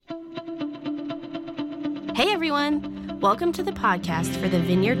Hey everyone! Welcome to the podcast for the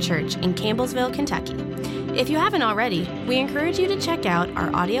Vineyard Church in Campbellsville, Kentucky. If you haven't already, we encourage you to check out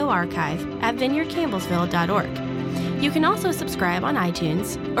our audio archive at vineyardcampbellsville.org. You can also subscribe on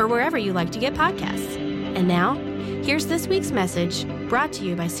iTunes or wherever you like to get podcasts. And now, here's this week's message brought to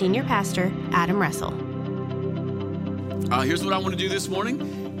you by Senior Pastor Adam Russell. Here's what I want to do this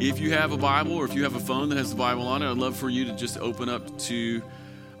morning. If you have a Bible or if you have a phone that has the Bible on it, I'd love for you to just open up to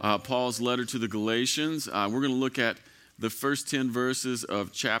Paul's letter to the Galatians. We're going to look at the first 10 verses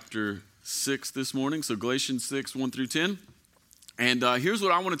of chapter 6 this morning. So Galatians 6, 1 through 10. And here's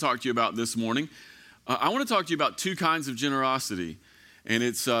what I want to talk to you about this morning. I want to talk to you about two kinds of generosity. And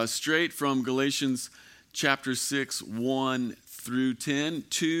it's straight from Galatians chapter 6, 1 through 10.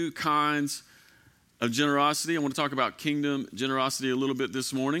 Two kinds of generosity. I want to talk about kingdom generosity a little bit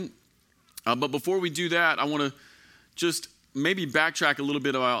this morning. But before we do that, I want to just maybe backtrack a little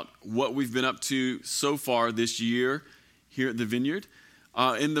bit about what we've been up to so far this year here at the Vineyard.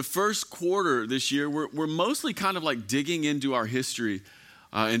 In the first quarter this year, we're mostly kind of like digging into our history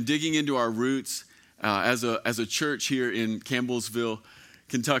and digging into our roots as a church here in Campbellsville,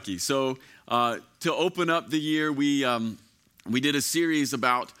 Kentucky. So to open up the year, we did a series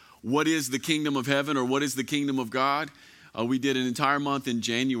about what is the kingdom of heaven or what is the kingdom of God. We did an entire month in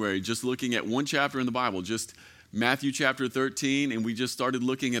January just looking at one chapter in the Bible, just Matthew chapter 13, and we just started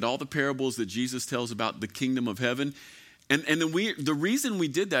looking at all the parables that Jesus tells about the kingdom of heaven. And then the reason we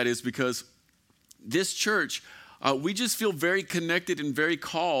did that is because this church, we just feel very connected and very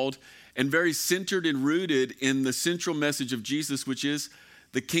called and very centered and rooted in the central message of Jesus, which is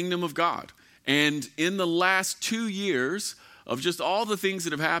the kingdom of God. And in the last 2 years of just all the things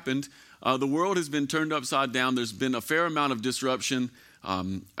that have happened, the world has been turned upside down. There's been a fair amount of disruption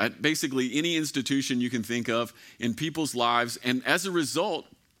at basically any institution you can think of in people's lives. And as a result,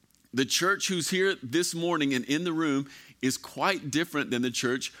 the church who's here this morning and in the room is quite different than the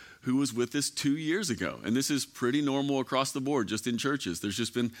church who was with us 2 years ago. And this is pretty normal across the board, just in churches. There's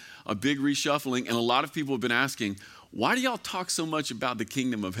just been a big reshuffling. And a lot of people have been asking, why do y'all talk so much about the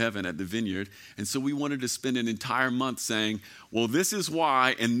kingdom of heaven at the Vineyard? And so we wanted to spend an entire month saying, well, this is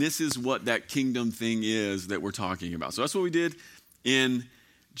why, and this is what that kingdom thing is that we're talking about. So that's what we did in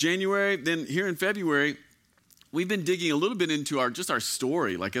January. Then here in February, we've been digging a little bit into our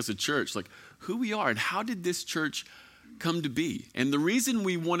story, like as a church, like who we are and how did this church come to be. And the reason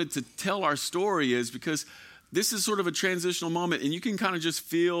we wanted to tell our story is because this is sort of a transitional moment, and you can kind of just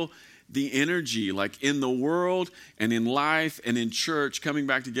feel the energy like in the world and in life and in church coming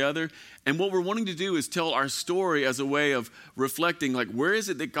back together. And what we're wanting to do is tell our story as a way of reflecting, like, where is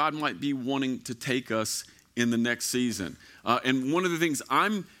it that God might be wanting to take us in the next season? And one of the things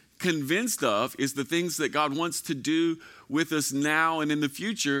I'm convinced of is the things that God wants to do with us now and in the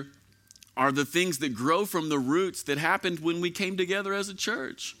future are the things that grow from the roots that happened when we came together as a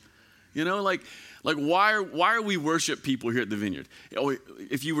church. You know, like why are we worship people here at the Vineyard?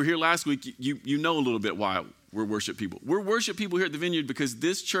 If you were here last week, you know a little bit why we're worship people. We're worship people here at the Vineyard because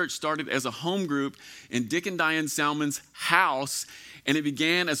this church started as a home group in Dick and Diane Salmon's house, and it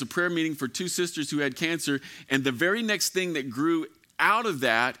began as a prayer meeting for two sisters who had cancer. And the very next thing that grew out of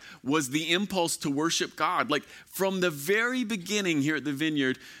that was the impulse to worship God. Like from the very beginning here at the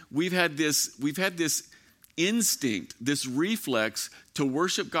Vineyard, we've had this instinct, this reflex to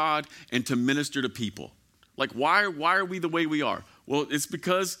worship God and to minister to people. Like why are we the way we are? Well, it's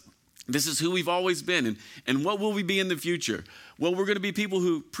because this is who we've always been. And what will we be in the future? Well, we're going to be people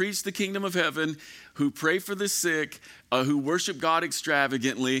who preach the kingdom of heaven, who pray for the sick, who worship God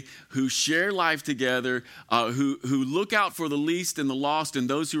extravagantly, who share life together, who look out for the least and the lost and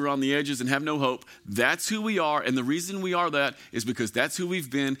those who are on the edges and have no hope. That's who we are. And the reason we are that is because that's who we've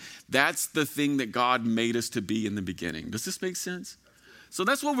been. That's the thing that God made us to be in the beginning. Does this make sense? So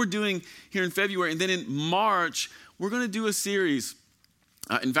that's what we're doing here in February. And then in March, we're going to do a series.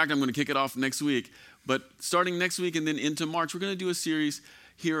 In fact, I'm going to kick it off next week. But starting next week and then into March, we're going to do a series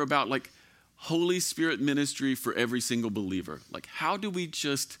here about like Holy Spirit ministry for every single believer. Like, how do we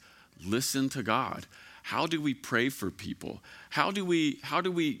just listen to God? How do we pray for people? How do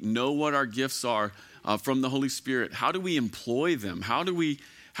we know what our gifts are from the Holy Spirit? How do we employ them? How do we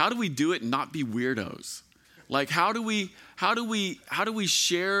do it and not be weirdos? Like, how do we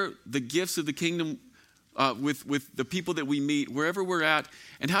share the gifts of the kingdom with the people that we meet wherever we're at,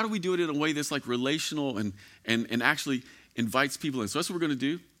 and how do we do it in a way that's like relational and actually invites people in? So that's what we're going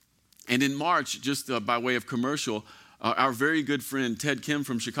to do. And in March, just by way of commercial, our very good friend Ted Kim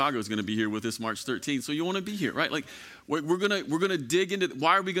from Chicago is going to be here with us March 13th. So you want to be here, right? Like we're gonna dig into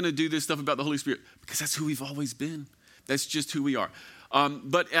why are we going to do this stuff about the Holy Spirit? Because that's who we've always been. That's just who we are.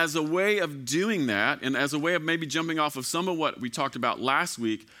 But as a way of doing that, and as a way of maybe jumping off of some of what we talked about last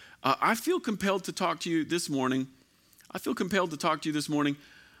week, I feel compelled to talk to you this morning.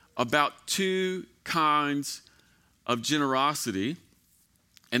 About two kinds of generosity.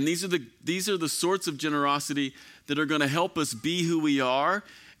 And these are the sorts of generosity that are going to help us be who we are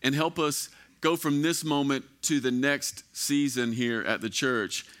and help us go from this moment to the next season here at the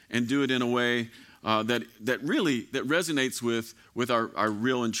church and do it in a way that resonates with our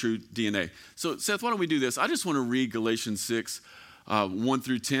real and true DNA. So, Seth, why don't we do this? I just want to read Galatians 6, 1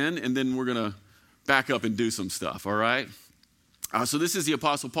 through 10, and then we're going to back up and do some stuff, all right? So this is the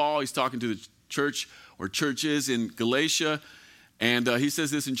Apostle Paul. He's talking to the church or churches in Galatia, and he says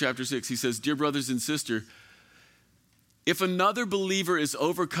this in chapter 6. He says, "Dear brothers and sisters, if another believer is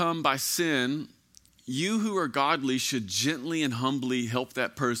overcome by sin, you who are godly should gently and humbly help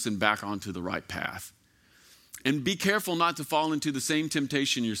that person back onto the right path. And be careful not to fall into the same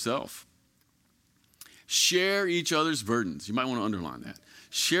temptation yourself. Share each other's burdens." You might want to underline that.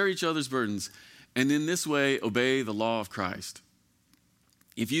 Share each other's burdens, and in this way obey the law of Christ.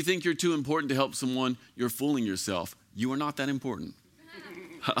 If you think you're too important to help someone, you're fooling yourself. You are not that important.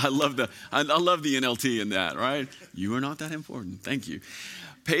 I love the NLT in that, right? You are not that important. Thank you.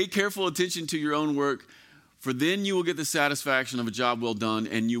 Pay careful attention to your own work, for then you will get the satisfaction of a job well done,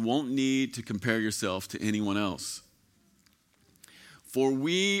 and you won't need to compare yourself to anyone else. For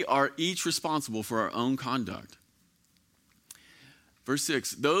we are each responsible for our own conduct. Verse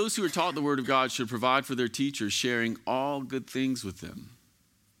 6, "Those who are taught the word of God should provide for their teachers, sharing all good things with them.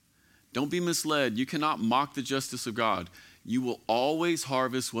 Don't be misled. You cannot mock the justice of God. You will always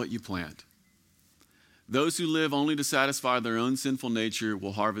harvest what you plant. Those who live only to satisfy their own sinful nature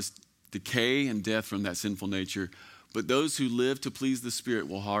will harvest decay and death from that sinful nature. But those who live to please the Spirit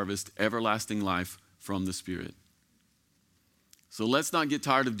will harvest everlasting life from the Spirit." So let's not get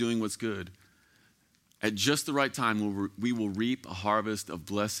tired of doing what's good. At just the right time, we will reap a harvest of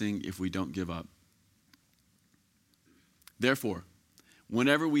blessing if we don't give up. Therefore,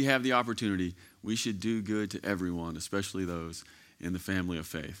 whenever we have the opportunity, we should do good to everyone, especially those in the family of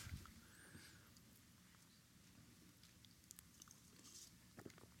faith.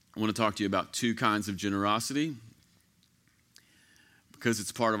 I want to talk to you about two kinds of generosity, because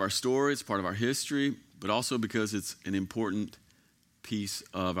it's part of our story, it's part of our history, but also because it's an important piece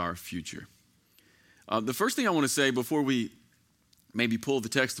of our future. The first thing I want to say before we maybe pull the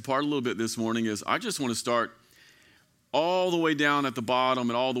text apart a little bit this morning is I just want to start all the way down at the bottom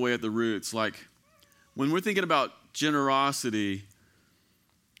and all the way at the roots. Like, when we're thinking about generosity,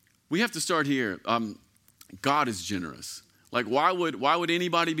 we have to start here. God is generous. Like, why would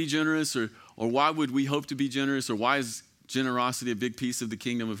anybody be generous, or why would we hope to be generous, or why is generosity a big piece of the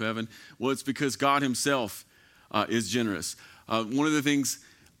kingdom of heaven? Well, it's because God himself is generous. One of the things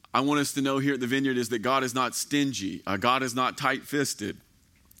I want us to know here at the Vineyard is that God is not stingy. God is not tight-fisted.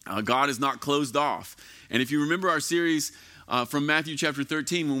 God is not closed off. And if you remember our series from Matthew chapter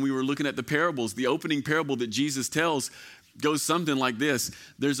 13, when we were looking at the parables, the opening parable that Jesus tells goes something like this.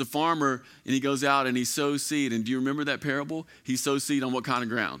 There's a farmer, and he goes out and he sows seed. And do you remember that parable? He sows seed on what kind of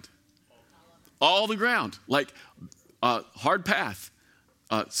ground? All the ground. Like hard path,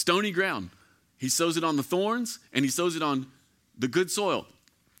 stony ground. He sows it on the thorns, and he sows it on the good soil.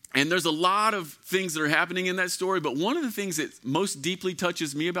 And there's a lot of things that are happening in that story, but one of the things that most deeply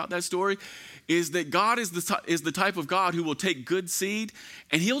touches me about that story is that God is the type of God who will take good seed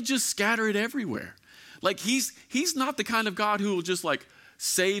and he'll just scatter it everywhere. Like, he's not the kind of God who will just like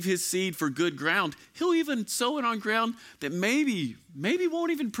save his seed for good ground. He'll even sow it on ground that maybe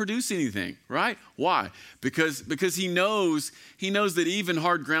won't even produce anything, right? Why? Because he knows that even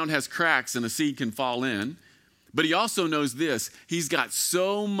hard ground has cracks and a seed can fall in. But he also knows this. He's got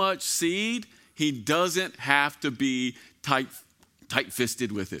so much seed, he doesn't have to be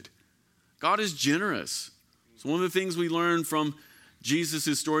tight-fisted with it. God is generous. It's one of the things we learn from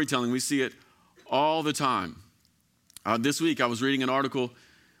Jesus' storytelling. We see it all the time. This week, I was reading an article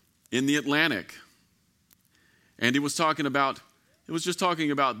in The Atlantic, and it was just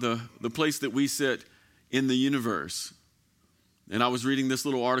talking about the place that we sit in the universe. And I was reading this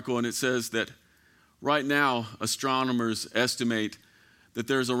little article, and it says that right now, astronomers estimate that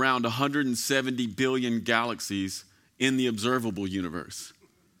there's around 170 billion galaxies in the observable universe.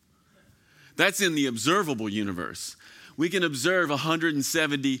 That's in the observable universe. We can observe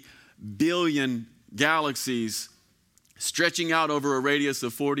 170 billion galaxies stretching out over a radius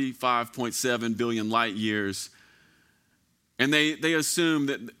of 45.7 billion light years. And they assume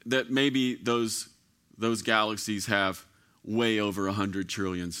that maybe those galaxies have way over 100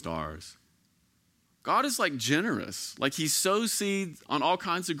 trillion stars. God is like generous. Like he sows seeds on all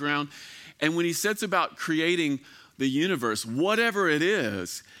kinds of ground. And when he sets about creating the universe, whatever it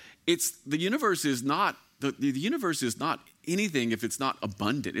is, the universe is not anything if it's not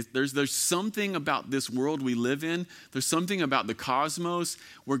abundant. There's something about this world we live in. There's something about the cosmos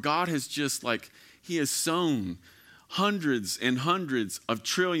where God has just he has sown hundreds and hundreds of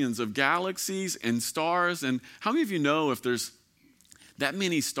trillions of galaxies and stars. And how many of you know if there's that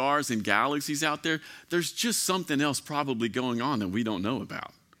many stars and galaxies out there, there's just something else probably going on that we don't know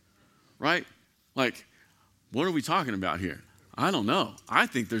about, right? Like, what are we talking about here? I don't know. I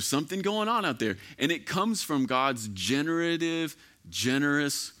think there's something going on out there. And it comes from God's generative,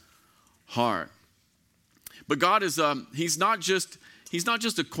 generous heart. But God is, he's not just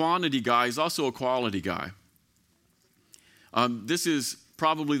a quantity guy, he's also a quality guy. This is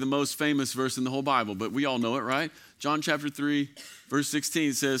probably the most famous verse in the whole Bible, but we all know it, right? John chapter 3, verse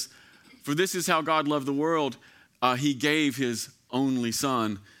 16 says, "For this is how God loved the world. He gave his only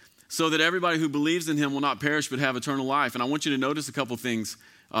son, so that everybody who believes in him will not perish but have eternal life." And I want you to notice a couple things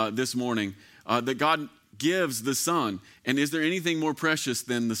this morning. That God gives the Son. And is there anything more precious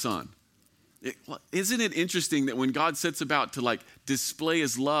than the Son? Isn't it interesting that when God sets about to display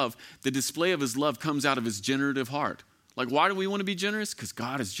his love, the display of his love comes out of his generative heart? Why do we want to be generous? Because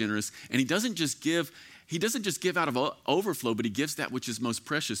God is generous. And he doesn't just give out of overflow, but he gives that which is most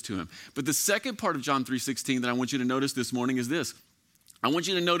precious to him. But the second part of John 3:16 that I want you to notice this morning is this. I want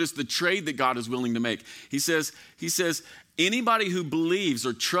you to notice the trade that God is willing to make. He says, anybody who believes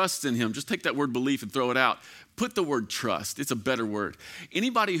or trusts in him, just take that word belief and throw it out. Put the word trust. It's a better word.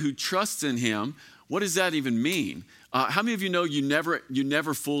 Anybody who trusts in him, what does that even mean? How many of you know you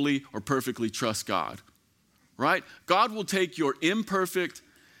never fully or perfectly trust God? Right? God will take your imperfect,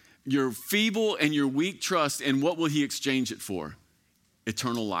 your feeble, and your weak trust, and what will he exchange it for?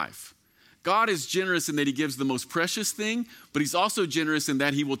 Eternal life. God is generous in that he gives the most precious thing, but he's also generous in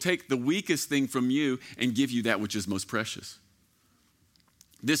that he will take the weakest thing from you and give you that which is most precious.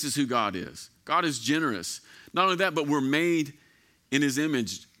 This is who God is. God is generous. Not only that, but we're made in his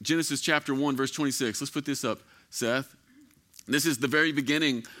image. Genesis chapter 1, verse 26. Let's put this up, Seth. This is the very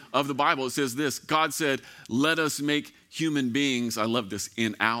beginning of the Bible. It says this: God said, "Let us make human beings," I love this,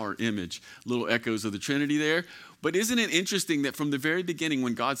 "in our image." Little echoes of the Trinity there. But isn't it interesting that from the very beginning,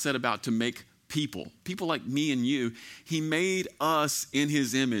 when God set about to make people like me and you, he made us in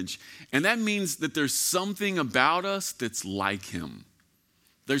his image. And that means that there's something about us that's like him.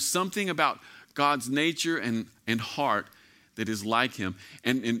 There's something about God's nature and heart that is like him.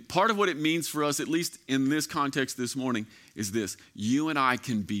 And part of what it means for us, at least in this context this morning, is this: you and I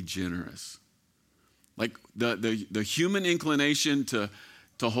can be generous. Like the human inclination to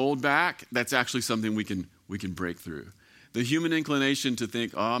hold back, that's actually something we can break through. The human inclination to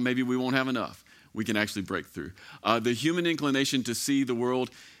think, maybe we won't have enough, we can actually break through. The human inclination to see the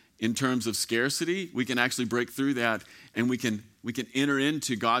world in terms of scarcity, we can actually break through that, and we can enter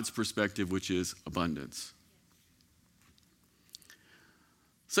into God's perspective, which is abundance.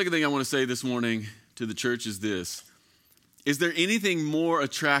 Second thing I want to say this morning to the church is this: is there anything more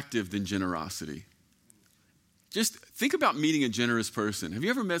attractive than generosity? Just think about meeting a generous person. Have you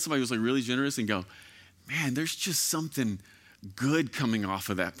ever met somebody who's really generous and go, man, there's just something good coming off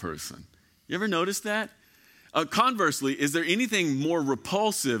of that person? You ever notice that? Conversely, is there anything more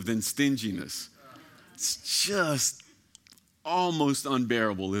repulsive than stinginess? It's just almost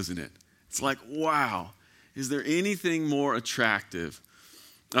unbearable, isn't it? It's like, wow, is there anything more attractive?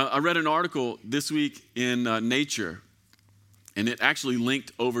 I read an article this week in Nature, and it actually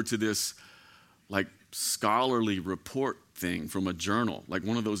linked over to this scholarly report thing from a journal,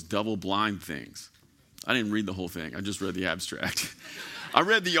 one of those double-blind things. I didn't read the whole thing. I just read the abstract. I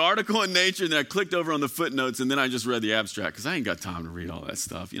read the article in Nature, and then I clicked over on the footnotes, and then I just read the abstract because I ain't got time to read all that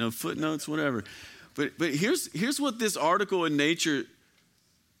stuff. Footnotes, whatever. But here's what this article in Nature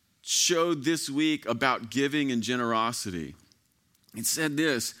showed this week about giving and generosity. It said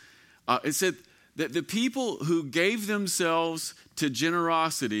this. It said that the people who gave themselves to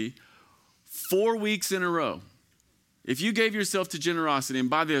generosity 4 weeks in a row, if you gave yourself to generosity, and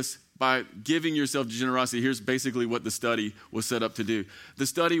by giving yourself to generosity, here's basically what the study was set up to do. The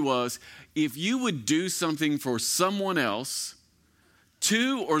study was, if you would do something for someone else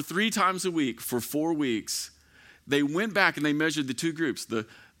 2 or 3 times a week for 4 weeks, they went back and they measured the two groups,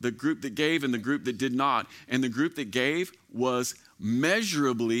 the group that gave and the group that did not. And the group that gave was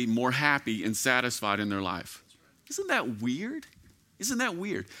measurably more happy and satisfied in their life. Isn't that weird? Isn't that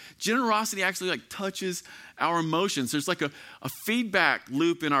weird? Generosity actually like touches our emotions. There's like a feedback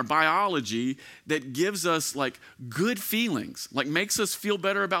loop in our biology that gives us like good feelings, like makes us feel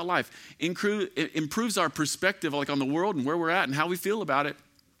better about life. It improves our perspective like on the world and where we're at and how we feel about it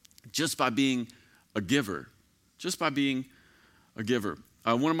just by being a giver. Just by being a giver.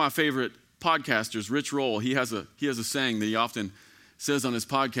 One of my favorite podcasters, Rich Roll, he has a saying that he often says on his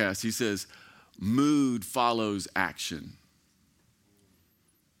podcast. He says, mood follows action.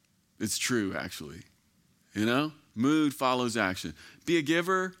 It's true, actually. You know, mood follows action. Be a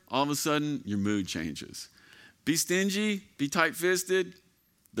giver, all of a sudden, your mood changes. Be stingy, be tight-fisted,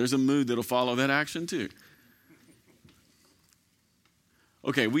 there's a mood that'll follow that action too.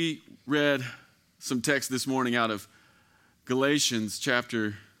 Okay, we read some text this morning out of Galatians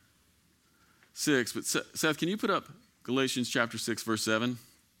chapter 6. But Seth, can you put up Galatians chapter 6, verse 7?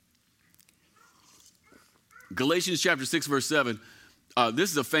 Galatians chapter 6, verse 7.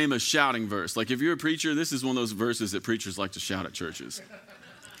 This is a famous shouting verse. Like if you're a preacher, this is one of those verses that preachers like to shout at churches.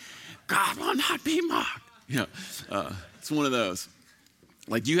 God will not be mocked. It's one of those.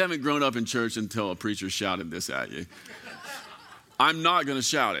 Like you haven't grown up in church until a preacher shouted this at you. I'm not going to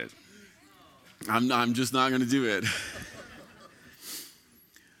shout it. I'm just not going to do it.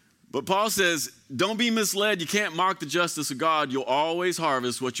 But Paul says, don't be misled. You can't mock the justice of God. You'll always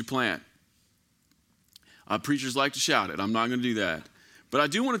harvest what you plant. Preachers like to shout it. I'm not going to do that. But I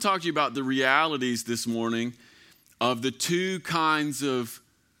do want to talk to you about the realities this morning of the two kinds of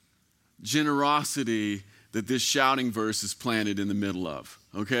generosity that this shouting verse is planted in the middle of,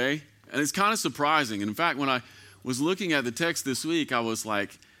 okay? And it's kind of surprising. And in fact, when I was looking at the text this week, I was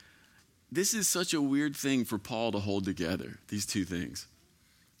like, this is such a weird thing for Paul to hold together, these two things.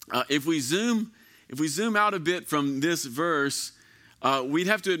 If we zoom out a bit from this verse, we'd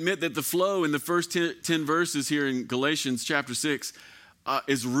have to admit that the flow in the first 10 verses here in Galatians chapter 6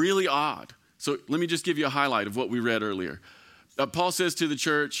 is really odd. So let me just give you a highlight of what we read earlier. Paul says to the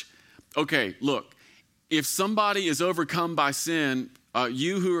church, okay, look, if somebody is overcome by sin,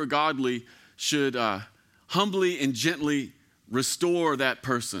 you who are godly should humbly and gently restore that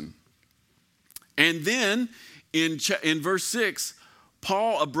person. And then in verse 6,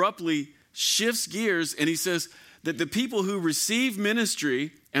 Paul abruptly shifts gears and he says that the people who receive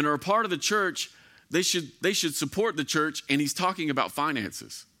ministry and are a part of the church, they should support the church, and he's talking about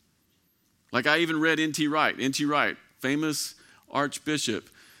finances. Like I even read N.T. Wright, famous archbishop,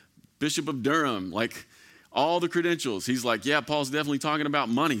 Bishop of Durham, like all the credentials. He's like, yeah, Paul's definitely talking about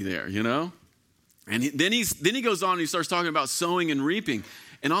money there, you know? And then he goes on and he starts talking about sowing and reaping.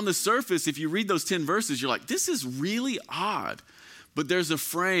 And on the surface, if you read those 10 verses, you're like, this is really odd. But there's a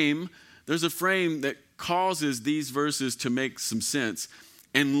frame that causes these verses to make some sense.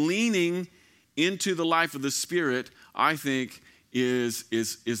 And leaning into the life of the Spirit, I think, is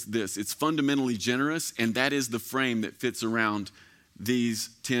this. It's fundamentally generous, and that is the frame that fits around these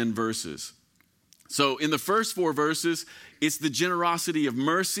 10 verses. So in the first 4 verses, it's the generosity of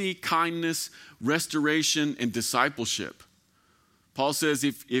mercy, kindness, restoration, and discipleship. Paul says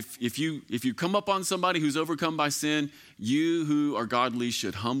if you come up on somebody who's overcome by sin, you who are godly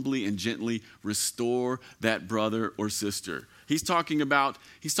should humbly and gently restore that brother or sister. He's talking about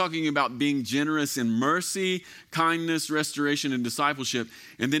being generous in mercy, kindness, restoration, and discipleship.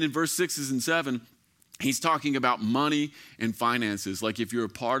 And then in verse 6 and 7, he's talking about money and finances. Like if you're a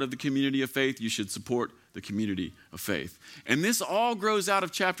part of the community of faith, you should support the community of faith. And this all grows out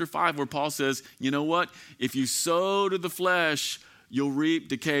of chapter 5 where Paul says, you know what? If you sow to the flesh, you'll reap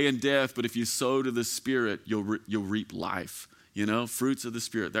decay and death. But if you sow to the Spirit, you'll reap life. You know, fruits of the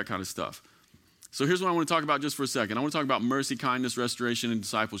Spirit, that kind of stuff. So here's what I want to talk about just for a second. I want to talk about mercy, kindness, restoration, and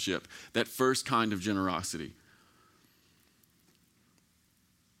discipleship. That first kind of generosity.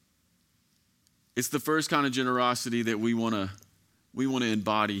 It's the first kind of generosity that we want to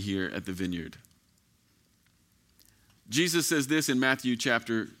embody here at the Vineyard. Jesus says this in Matthew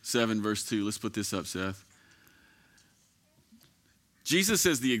chapter 7, verse 2. Let's put this up, Seth. Jesus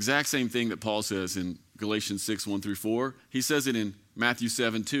says the exact same thing that Paul says in Galatians 6, 1 through 4. He says it in Matthew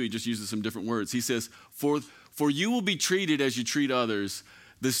 7, 2. He just uses some different words. He says, For you will be treated as you treat others.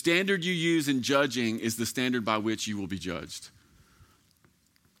 The standard you use in judging is the standard by which you will be judged.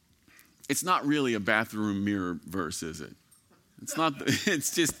 It's not really a bathroom mirror verse, is it? It's not.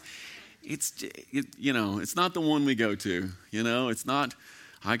 It's not the one we go to. You know, it's not.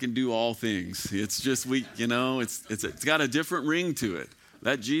 I can do all things. It's just it's got a different ring to it.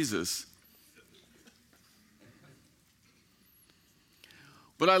 That Jesus.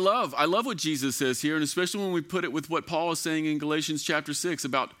 But I love what Jesus says here, and especially when we put it with what Paul is saying in Galatians chapter 6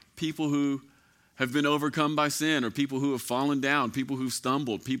 about people who have been overcome by sin, or people who have fallen down, people who've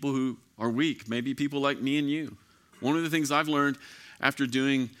stumbled, people who are weak, maybe people like me and you. One of the things I've learned after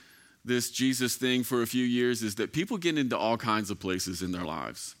doing this Jesus thing for a few years is that people get into all kinds of places in their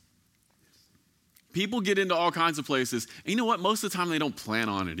lives. People get into all kinds of places. And you know what? Most of the time they don't plan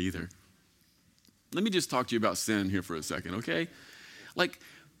on it either. Let me just talk to you about sin here for a second, okay? Like,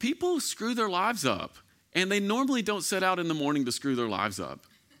 people screw their lives up, and they normally don't set out in the morning to screw their lives up.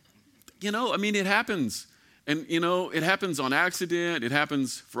 You know, I mean, it happens. And, you know, it happens on accident. It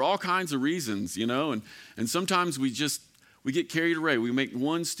happens for all kinds of reasons, you know. And sometimes we get carried away. We make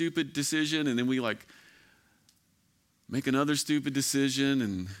one stupid decision, and then we, like, make another stupid decision,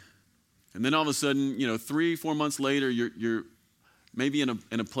 and then all of a sudden, you know, 3-4 months later, you're maybe in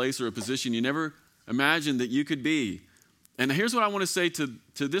a place or a position you never imagined that you could be. And here's what I want to say to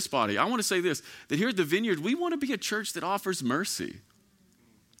this body. I want to say this, that here at the Vineyard, we want to be a church that offers mercy.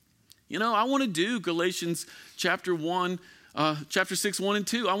 You know, I want to do Galatians chapter 6, 1 and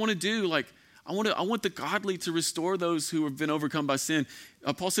 2. I want to do I want the godly to restore those who have been overcome by sin.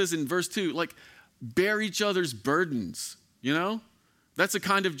 Paul says in verse 2, like, bear each other's burdens, you know? That's a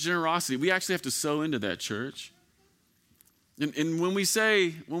kind of generosity. We actually have to sow into that, church. And when we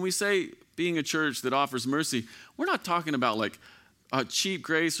say being a church that offers mercy, we're not talking about like a cheap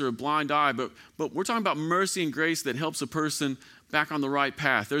grace or a blind eye, but we're talking about mercy and grace that helps a person back on the right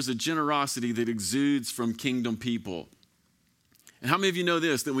path. There's a generosity that exudes from kingdom people. And how many of you know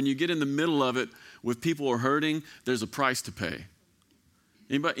this, that when you get in the middle of it with people who are hurting, there's a price to pay?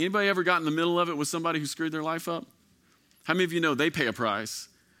 Anybody ever got in the middle of it with somebody who screwed their life up? How many of you know they pay a price,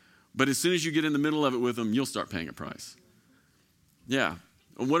 but as soon as you get in the middle of it with them, you'll start paying a price? Yeah.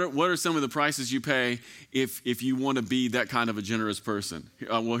 What are some of the prices you pay if you want to be that kind of a generous person?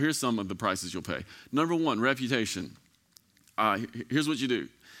 Well, here's some of the prices you'll pay. Number one, reputation. Here's what you do.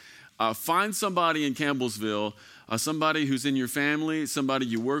 Find somebody in Campbellsville, somebody who's in your family, somebody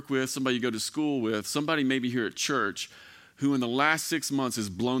you work with, somebody you go to school with, somebody maybe here at church who in the last 6 months has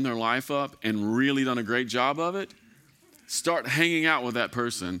blown their life up and really done a great job of it. Start hanging out with that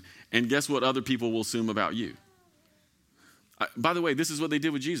person, and guess what other people will assume about you? By the way, this is what they did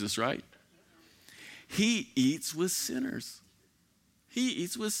with Jesus, right? He eats with sinners. He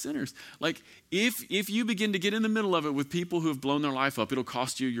eats with sinners. Like, if you begin to get in the middle of it with people who have blown their life up, it'll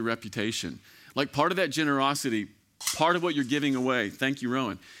cost you your reputation. Like, part of that generosity, part of what you're giving away, thank you,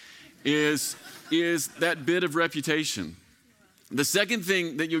 Rowan, is that bit of reputation. The second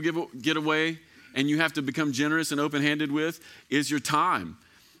thing that you'll get away and you have to become generous and open-handed with is your time.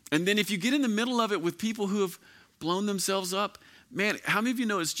 And then if you get in the middle of it with people who have blown themselves up, man, how many of you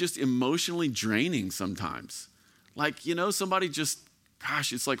know it's just emotionally draining sometimes? Like, you know, somebody just,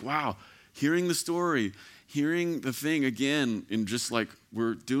 gosh, it's like, wow, hearing the story, hearing the thing again, and just like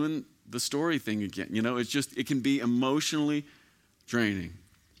we're doing the story thing again. You know, it can be emotionally draining.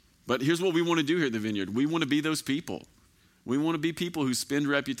 But here's what we want to do here at the Vineyard. We want to be those people. We want to be people who spend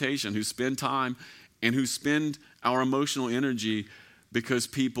reputation, who spend time, and who spend our emotional energy because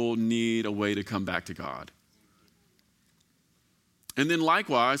people need a way to come back to God. And then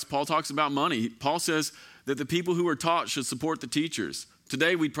likewise, Paul talks about money. Paul says that the people who are taught should support the teachers.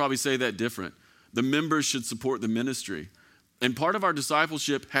 Today, we'd probably say that different. The members should support the ministry. And part of our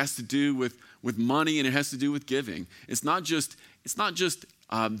discipleship has to do with money, and it has to do with giving. It's not just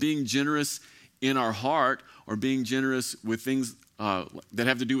being generous in our heart or being generous with things that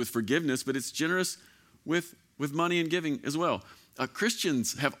have to do with forgiveness, but it's generous with money and giving as well.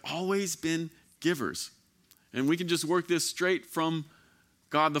 Christians have always been givers. And we can just work this straight from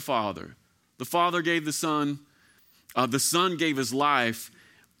God the Father. The Father gave the Son gave his life.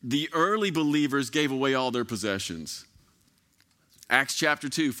 The early believers gave away all their possessions. Acts chapter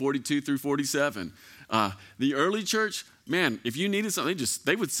 2, 42 through 47. The early church, man, if you needed something,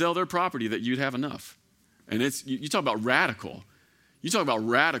 they would sell their property that you'd have enough. And you talk about radical. You talk about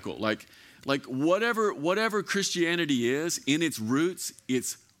radical. Like whatever Christianity is, in its roots,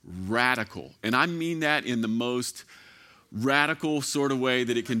 it's radical. And I mean that in the most radical sort of way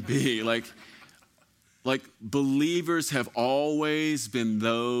that it can be. Like believers have always been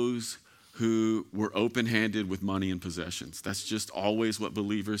those who were open-handed with money and possessions. That's just always what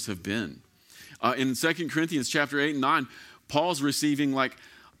believers have been. In 2 Corinthians chapter 8 and 9, Paul's receiving like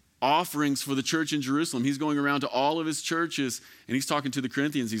offerings for the church in Jerusalem. He's going around to all of his churches and he's talking to the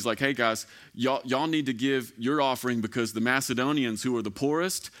Corinthians. He's like, hey guys, y'all need to give your offering because the Macedonians, who are the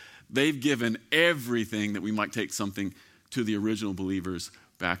poorest, they've given everything that we might take something to the original believers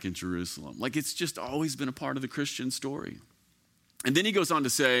back in Jerusalem. Like, it's just always been a part of the Christian story. And then he goes on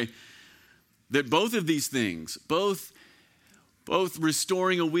to say that both of these things, both both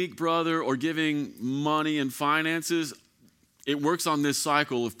restoring a weak brother or giving money and finances, it works on this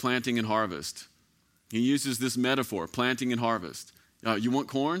cycle of planting and harvest. He uses this metaphor, planting and harvest. You want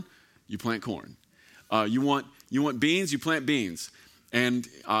corn? You plant corn. You want beans? You plant beans. And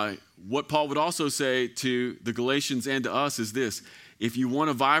what Paul would also say to the Galatians and to us is this: if you want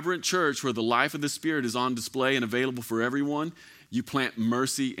a vibrant church where the life of the Spirit is on display and available for everyone, you plant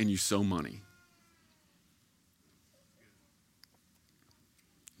mercy and you sow money.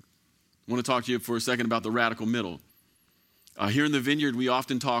 I want to talk to you for a second about the radical middle. Here in the Vineyard, we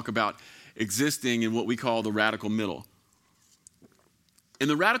often talk about existing in what we call the radical middle. In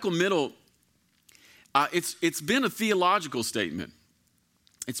the radical middle, it's been a theological statement.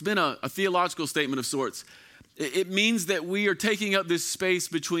 It's been a theological statement of sorts. It means that we are taking up this space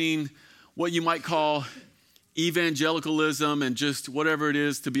between what you might call evangelicalism and just whatever it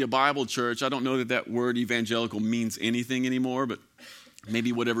is to be a Bible church. I don't know that word evangelical means anything anymore, but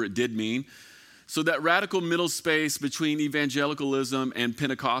maybe whatever it did mean. So that radical middle space between evangelicalism and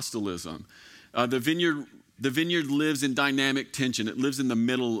Pentecostalism. The vineyard lives in dynamic tension. It lives in the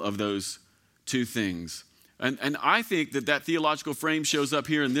middle of those two things. And I think that theological frame shows up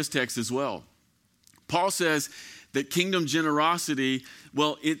here in this text as well. Paul says that kingdom generosity,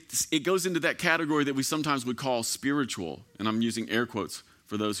 well, it goes into that category that we sometimes would call spiritual. And I'm using air quotes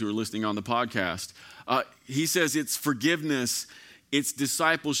for those who are listening on the podcast. He says it's forgiveness, it's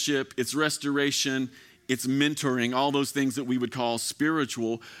discipleship, it's restoration, it's mentoring, all those things that we would call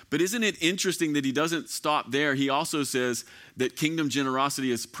spiritual. But isn't it interesting that he doesn't stop there? He also says that kingdom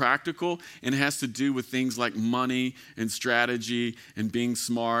generosity is practical and has to do with things like money and strategy and being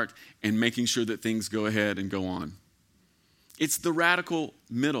smart and making sure that things go ahead and go on. It's the radical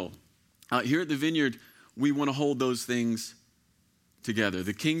middle. Here at the Vineyard, we want to hold those things together.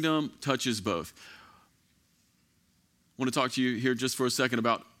 The kingdom touches both. I want to talk to you here just for a second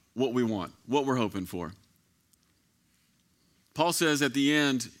about what we want, what we're hoping for. Paul says at the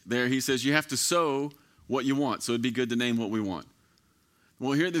end there, he says you have to sow what you want. So it'd be good to name what we want.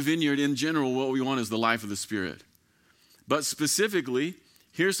 Well, here at the Vineyard, in general, what we want is the life of the Spirit. But specifically,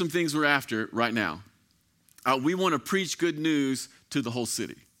 here's some things we're after right now. We want to preach good news to the whole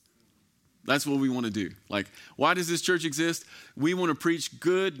city. That's what we want to do. Like, why does this church exist? We want to preach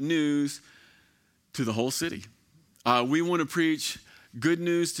good news to the whole city. We want to preach good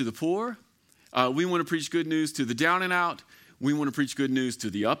news to the poor. We want to preach good news to the down and out. We want to preach good news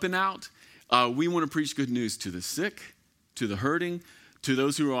to the up and out. We want to preach good news to the sick, to the hurting, to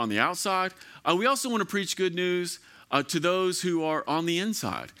those who are on the outside. We also want to preach good news to those who are on the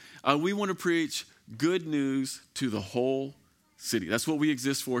inside. We want to preach good news to the whole city. That's what we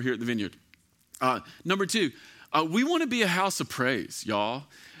exist for here at the Vineyard. Number two, we want to be a house of praise, y'all.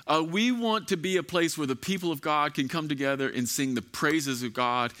 We want to be a place where the people of God can come together and sing the praises of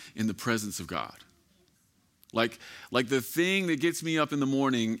God in the presence of God. Like the thing that gets me up in the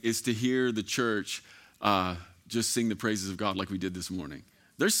morning is to hear the church just sing the praises of God like we did this morning.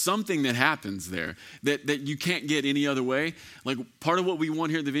 There's something that happens there that you can't get any other way. Like part of what we want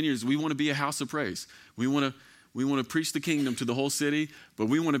here at the Vineyard is we want to be a house of praise. We want to preach the kingdom to the whole city, but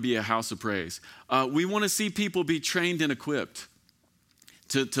we want to be a house of praise. We want to see people be trained and equipped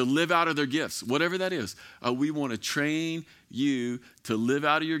to live out of their gifts, whatever that is. We want to train you to live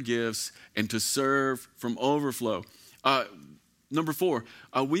out of your gifts and to serve from overflow. Number four,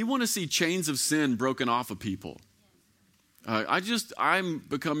 we want to see chains of sin broken off of people. I'm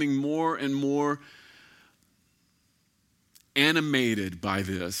becoming more and more animated by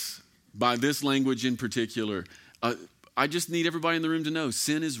this language in particular. I just need everybody in the room to know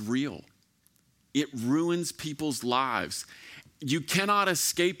sin is real. It ruins people's lives. You cannot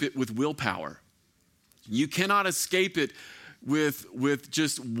escape it with willpower. You cannot escape it with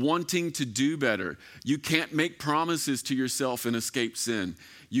just wanting to do better. You can't make promises to yourself and escape sin.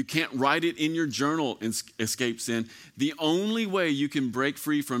 You can't write it in your journal and escape sin. The only way you can break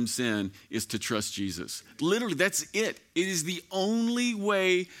free from sin is to trust Jesus. Literally, that's it. It is the only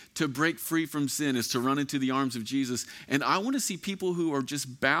way to break free from sin is to run into the arms of Jesus. And I want to see people who are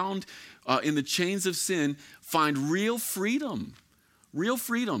just bound in the chains of sin find real freedom. Real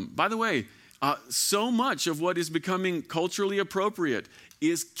freedom. By the way, so much of what is becoming culturally appropriate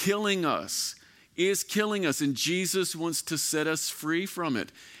is killing us. And Jesus wants to set us free from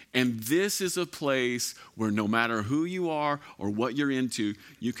it. And this is a place where no matter who you are or what you're into,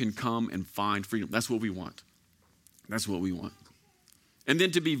 you can come and find freedom. That's what we want. That's what we want. And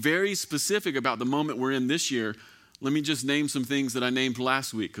then to be very specific about the moment we're in this year, let me just name some things that I named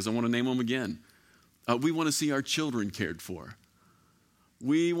last week because I want to name them again. We want to see our children cared for.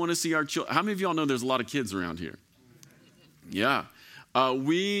 We want to see our children. How many of y'all know there's a lot of kids around here? Yeah.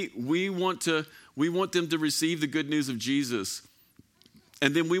 We want them to receive the good news of Jesus.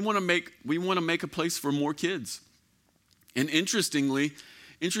 And then we want to make a place for more kids. And interestingly,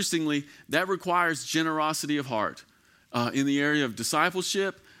 that requires generosity of heart in the area of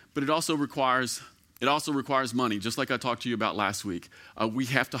discipleship, but it also requires money, just like I talked to you about last week. We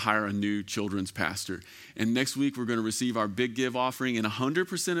have to hire a new children's pastor. And next week, we're going to receive our big give offering, and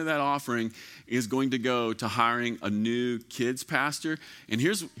 100% of that offering is going to go to hiring a new kids pastor. And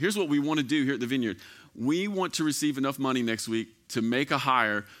here's what we want to do here at the Vineyard. We want to receive enough money next week to make a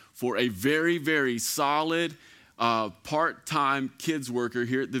hire for a very, very solid part-time kids worker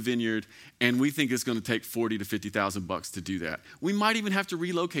here at the Vineyard, and we think it's going to take $40,000 to $50,000 to do that. We might even have to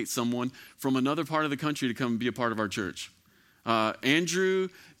relocate someone from another part of the country to come and be a part of our church. Andrew,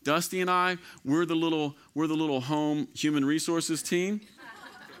 Dusty, and I, we're the little home human resources team.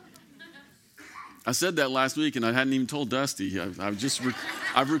 I said that last week, and I hadn't even told Dusty.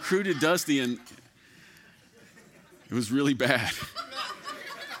 I've recruited Dusty, and it was really bad.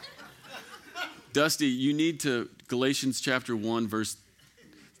 Dusty, you need to Galatians chapter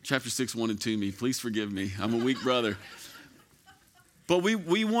 6, 1 and 2 me. Please forgive me. I'm a weak brother. But we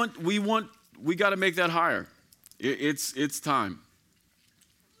got to make that higher. It's time.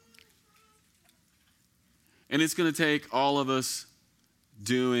 And it's going to take all of us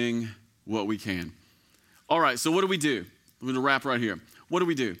doing what we can. All right, so what do we do? I'm going to wrap right here. What do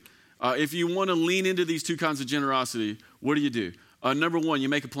we do? If you want to lean into these two kinds of generosity, what do? Number one, you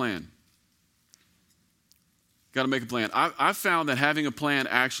make a plan. Got to make a plan. I've found that having a plan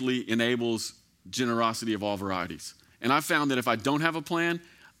actually enables generosity of all varieties. And I've found that if I don't have a plan,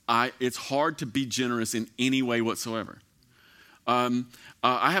 it's hard to be generous in any way whatsoever. I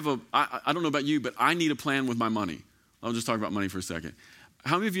don't know about you, but I need a plan with my money. I'll just talk about money for a second.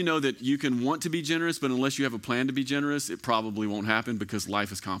 How many of you know that you can want to be generous, but unless you have a plan to be generous, it probably won't happen because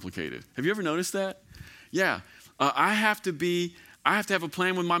life is complicated? Have you ever noticed that? Yeah. I have to have a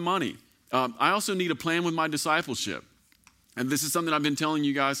plan with my money. I also need a plan with my discipleship. And this is something I've been telling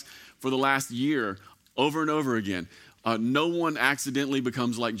you guys for the last year over and over again. No one accidentally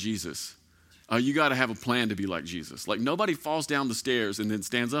becomes like Jesus. You got to have a plan to be like Jesus. Like nobody falls down the stairs and then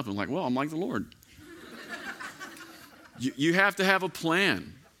stands up and like, well, I'm like the Lord. You have to have a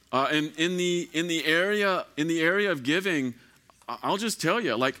plan. And in the area of giving, I'll just tell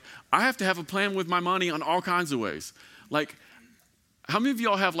you, like I have to have a plan with my money on all kinds of ways. Like, how many of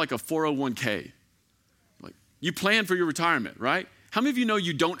y'all have like a 401k? Like you plan for your retirement, right? How many of you know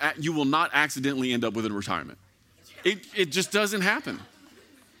you will not accidentally end up with a retirement? It just doesn't happen.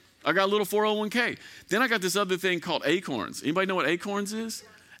 I got a little 401k. Then I got this other thing called Acorns. Anybody know what Acorns is?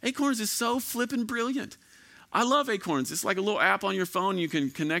 Acorns is so flippin' brilliant. I love Acorns. It's like a little app on your phone. You can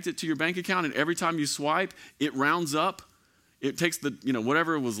connect it to your bank account, and every time you swipe, it rounds up. It takes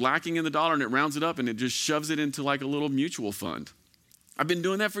whatever was lacking in the dollar, and it rounds it up, and it just shoves it into like a little mutual fund. I've been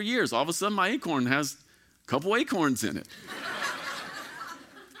doing that for years. All of a sudden, my Acorn has a couple acorns in it.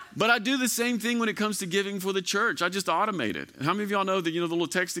 But I do the same thing when it comes to giving for the church. I just automate it. And how many of y'all know that, the little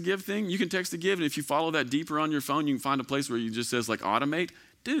text to give thing? You can text to give, and if you follow that deeper on your phone, you can find a place where it just says like automate.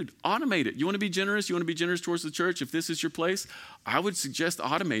 Dude, automate it. You want to be generous? You want to be generous towards the church? If this is your place, I would suggest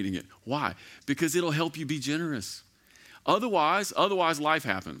automating it. Why? Because it'll help you be generous. Otherwise life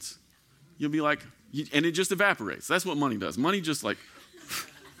happens. You'll be like, and it just evaporates. That's what money does. Money just like,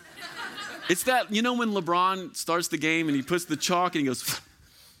 it's that, when LeBron starts the game and he puts the chalk and he goes,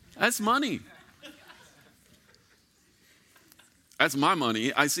 that's money. That's my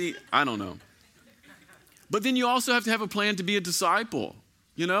money. I don't know. But then you also have to have a plan to be a disciple.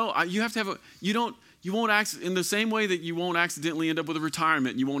 You have to have in the same way that you won't accidentally end up with a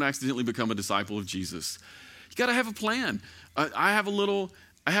retirement, you won't accidentally become a disciple of Jesus. You got to have a plan. I have a little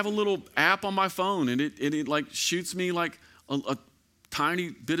app on my phone, and it like shoots me like a tiny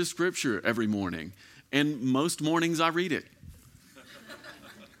bit of scripture every morning. And most mornings I read it.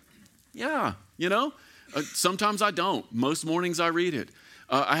 Yeah, sometimes I don't. Most mornings I read it.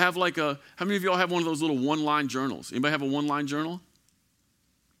 I have how many of y'all have one of those little one-line journals? Anybody have a one-line journal?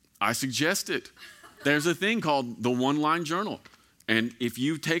 I suggest it. There's a thing called the one-line journal. And if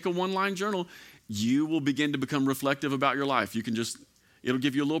you take a one-line journal, you will begin to become reflective about your life. It'll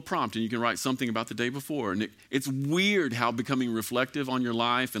give you a little prompt, and you can write something about the day before. And it's weird how becoming reflective on your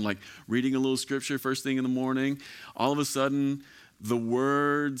life and like reading a little scripture first thing in the morning, all of a sudden the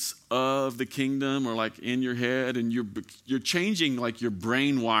words of the kingdom are like in your head, and you're changing like your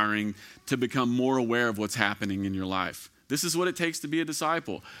brain wiring to become more aware of what's happening in your life. This is what it takes to be a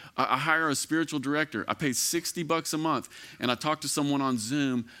disciple. I hire a spiritual director. I pay $60 a month, and I talk to someone on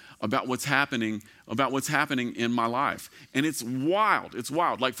Zoom about what's happening in my life. And it's wild. It's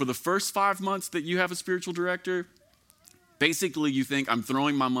wild. Like for the first 5 months that you have a spiritual director, basically you think, I'm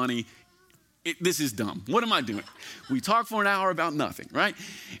throwing my money. This is dumb. What am I doing? We talk for an hour about nothing, right?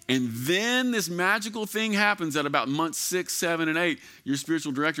 And then this magical thing happens at about month 6, 7, and 8. Your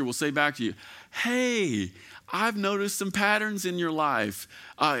spiritual director will say back to you, hey, I've noticed some patterns in your life.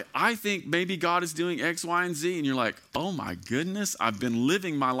 I think maybe God is doing X, Y, and Z. And you're like, oh my goodness, I've been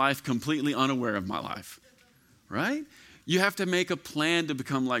living my life completely unaware of my life, right? You have to make a plan to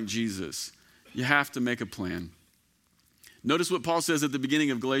become like Jesus. You have to make a plan. Notice what Paul says at the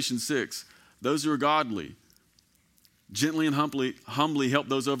beginning of Galatians 6. Those who are godly, gently and humbly help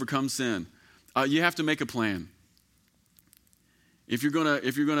those overcome sin. You have to make a plan. If you're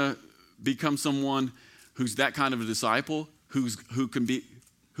gonna become someone who's that kind of a disciple, who can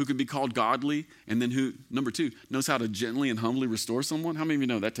be called godly, and then who, number 2, knows how to gently and humbly restore someone. How many of you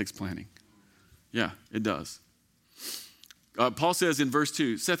know that takes planning? Yeah, it does. Paul says in verse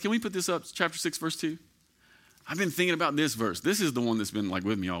 2, Seth, can we put this up? Chapter 6, verse 2. I've been thinking about this verse. This is the one that's been like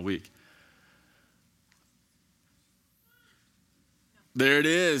with me all week. There it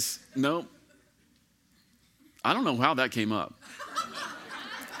is. Nope. I don't know how that came up.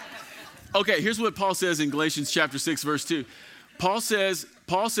 Okay, here's what Paul says in Galatians chapter 6, verse 2. Paul says,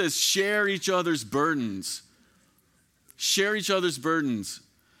 share each other's burdens. Share each other's burdens.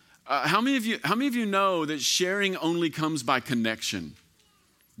 How many of you know that sharing only comes by connection?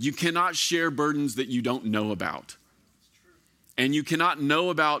 You cannot share burdens that you don't know about. And you cannot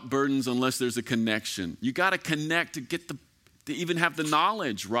know about burdens unless there's a connection. You got to connect to even have the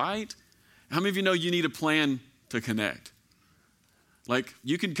knowledge, right? How many of you know you need a plan to connect? Like,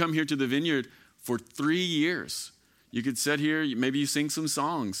 you can come here to the Vineyard for 3 years. You could sit here, maybe you sing some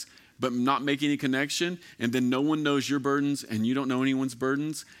songs, but not make any connection, and then no one knows your burdens, and you don't know anyone's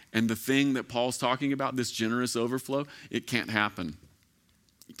burdens, and the thing that Paul's talking about, this generous overflow, it can't happen.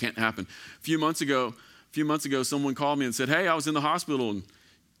 It can't happen. A few months ago, someone called me and said, hey, I was in the hospital, and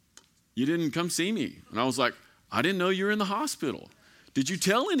you didn't come see me. And I was like, I didn't know you were in the hospital. Did you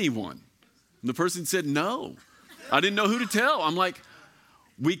tell anyone? And the person said, no. I didn't know who to tell. I'm like,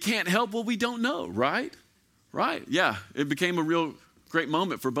 we can't help what we don't know, right? Right, yeah. It became a real great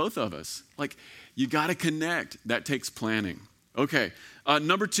moment for both of us. Like, you got to connect. That takes planning. Okay,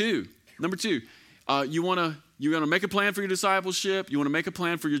 number two. You want to make a plan for your discipleship. You want to make a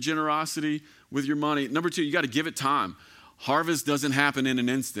plan for your generosity with your money. Number 2, you got to give it time. Harvest doesn't happen in an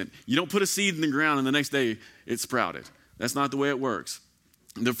instant. You don't put a seed in the ground and the next day it sprouted. That's not the way it works.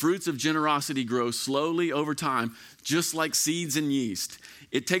 The fruits of generosity grow slowly over time, just like seeds and yeast.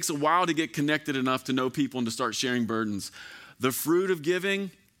 It takes a while to get connected enough to know people and to start sharing burdens. The fruit of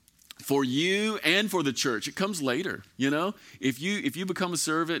giving for you and for the church, it comes later, you know? If you become a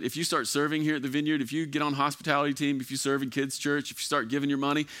servant, if you start serving here at the Vineyard, if you get on hospitality team, if you serve in kids' church, if you start giving your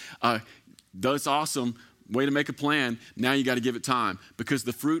money, that's awesome. Way to make a plan. Now you got to give it time, because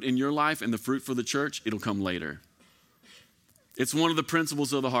the fruit in your life and the fruit for the church, it'll come later. It's one of the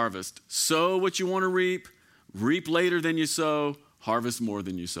principles of the harvest. Sow what you want to reap later than you sow, harvest more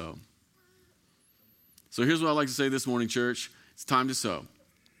than you sow. So here's what I'd like to say this morning, church. It's time to sow.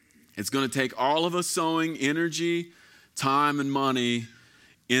 It's going to take all of us sowing energy, time, and money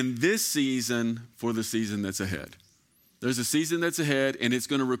in this season for the season that's ahead. There's a season that's ahead, and it's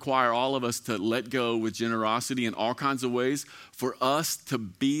going to require all of us to let go with generosity in all kinds of ways for us to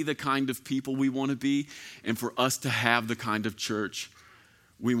be the kind of people we want to be and for us to have the kind of church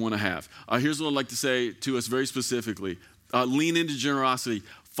we want to have. Here's what I'd like to say to us very specifically. Lean into generosity.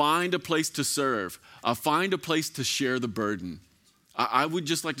 Find a place to serve. Find a place to share the burden. I would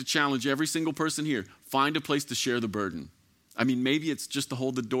just like to challenge every single person here. Find a place to share the burden. I mean, maybe it's just to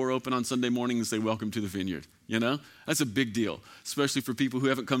hold the door open on Sunday morning and say, welcome to the Vineyard. You know, that's a big deal, especially for people who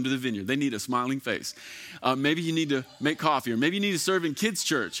haven't come to the Vineyard. They need a smiling face. Maybe you need to make coffee, or maybe you need to serve in kids'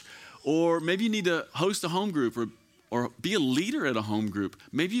 church, or maybe you need to host a home group or be a leader at a home group.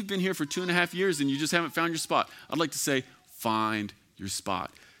 Maybe you've been here for 2.5 years and you just haven't found your spot. I'd like to say, find your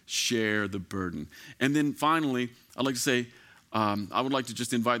spot. Share the burden. And then finally, I'd like to say, I would like to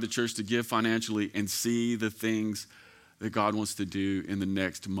just invite the church to give financially and see the things that God wants to do in the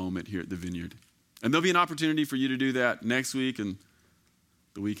next moment here at the Vineyard. And there'll be an opportunity for you to do that next week and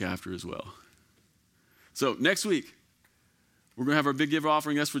the week after as well. So next week, we're going to have our big giver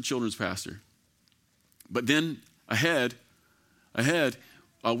offering. That's for children's pastor. But then ahead,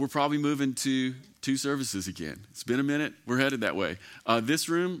 we're probably moving to 2 services again. It's been a minute. We're headed that way. This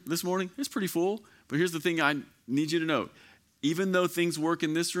room this morning is pretty full. But here's the thing I need you to know, even though things work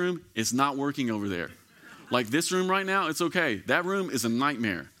in this room, it's not working over there. Like this room right now, it's okay. That room is a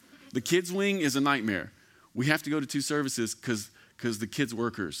nightmare. The kids' wing is a nightmare. We have to go to 2 services because the kids'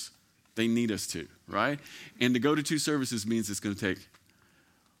 workers, they need us to, right? And to go to 2 services means it's going to take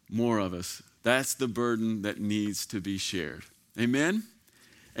more of us. That's the burden that needs to be shared. Amen?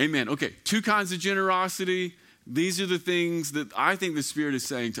 Amen. Okay, 2 kinds of generosity. These are the things that I think the Spirit is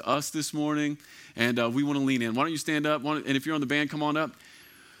saying to us this morning, and we want to lean in. Why don't you stand up? And if you're on the band, come on up.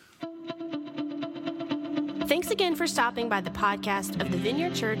 Thanks again for stopping by the podcast of the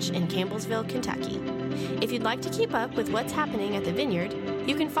Vineyard Church in Campbellsville, Kentucky. If you'd like to keep up with what's happening at the Vineyard,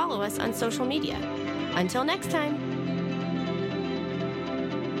 you can follow us on social media. Until next time.